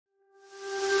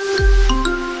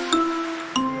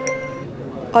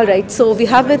All right, so we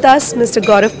have with us Mr.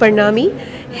 Gaurav Parnami,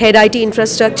 Head IT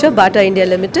Infrastructure, Bata India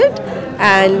Limited.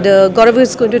 And Gaurav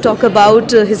is going to talk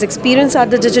about his experience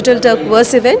at the Digital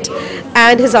Turkverse event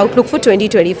and his outlook for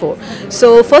 2024.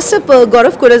 So, first up,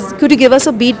 Gaurav, could you give us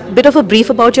a bit of a brief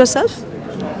about yourself?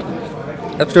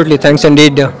 Absolutely, thanks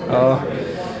indeed.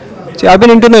 See, I've been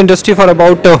into the industry for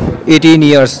about 18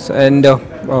 years, and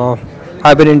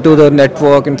I've been into the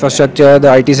network infrastructure,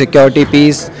 the IT security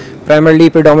piece, primarily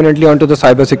predominantly onto the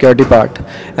cyber security part.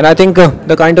 And I think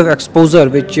the kind of exposure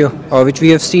which we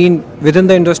have seen within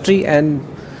the industry, and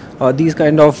these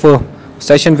kind of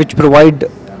sessions which provide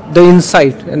the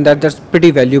insight, and that's pretty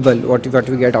valuable what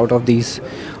we get out of these.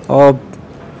 Uh,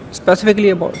 Specifically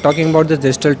about talking about this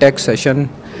digital tech session,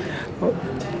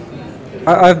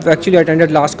 I've actually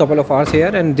attended last couple of hours here,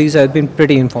 and these have been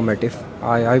pretty informative.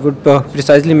 I would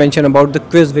precisely mention about the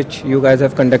quiz which you guys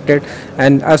have conducted,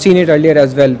 and I've seen it earlier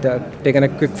as well. Taken a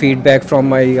quick feedback from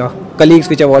my colleagues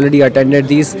which have already attended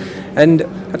these, and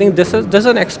I think this is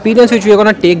an experience which we are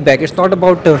going to take back. It's not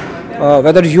about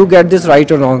whether you get this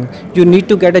right or wrong. You need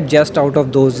to get a jest out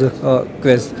of those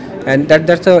quiz, and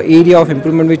that's an area of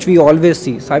improvement which we always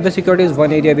see. Cybersecurity is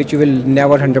one area which you will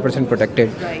never 100% protected,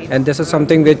 and this is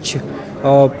something which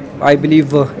I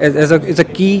believe is a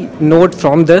key note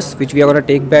from this which we are going to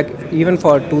take back even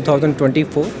for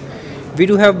 2024. We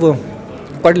do have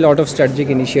quite a lot of strategic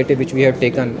initiative which we have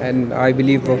taken, and I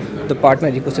believe the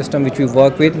partner ecosystem which we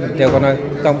work with, they're going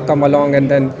to come along and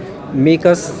then make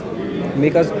us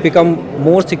become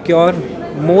more secure,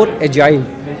 more agile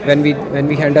when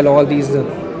we handle all these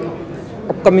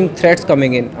upcoming threats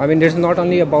coming in. I mean, it's not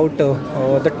only about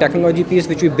the technology piece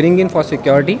which we bring in for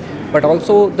security, but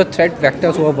also the threat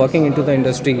vectors who are working into the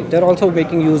industry. They're also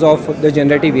making use of the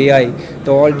generative AI,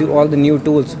 all the new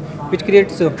tools, which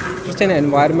creates just an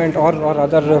environment or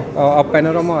rather a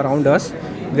panorama around us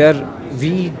where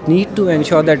we need to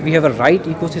ensure that we have a right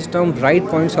ecosystem, right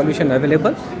point solution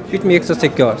available, which makes us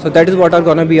secure. So that is what are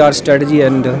going to be our strategy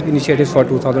and initiatives for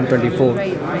 2024.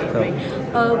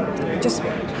 Just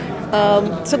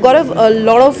so Gaurav, a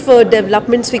lot of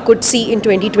developments we could see in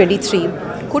 2023.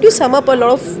 Could you sum up a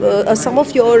lot of some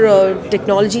of your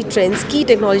technology trends, key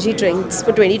technology trends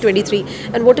for 2023,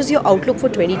 and what is your outlook for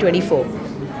 2024?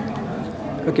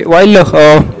 Okay, while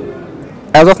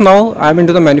as of now, I'm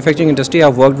into the manufacturing industry.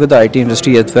 I've worked with the IT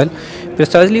industry as well.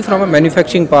 Precisely from a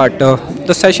manufacturing part,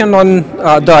 the session on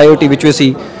the IoT which we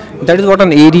see, that is what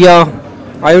an area.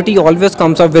 IoT always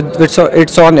comes up with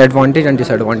its own advantage and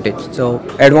disadvantage. So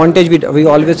advantage, we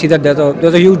always see that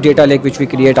there's a huge data lake which we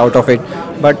create out of it.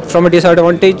 But from a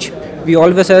disadvantage, we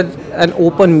always have an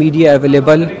open media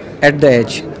available at the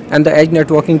edge. And the edge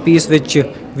networking piece which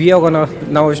we are going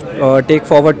to now take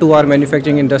forward to our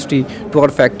manufacturing industry, to our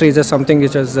factories, is something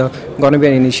which is going to be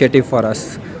an initiative for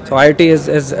us. So IoT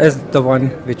is the one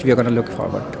which we are going to look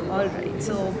forward to. All right.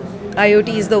 So IoT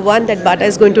is the one that Bata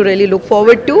is going to really look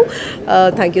forward to.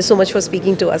 Thank you so much for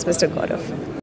speaking to us, Mr. Gaurav.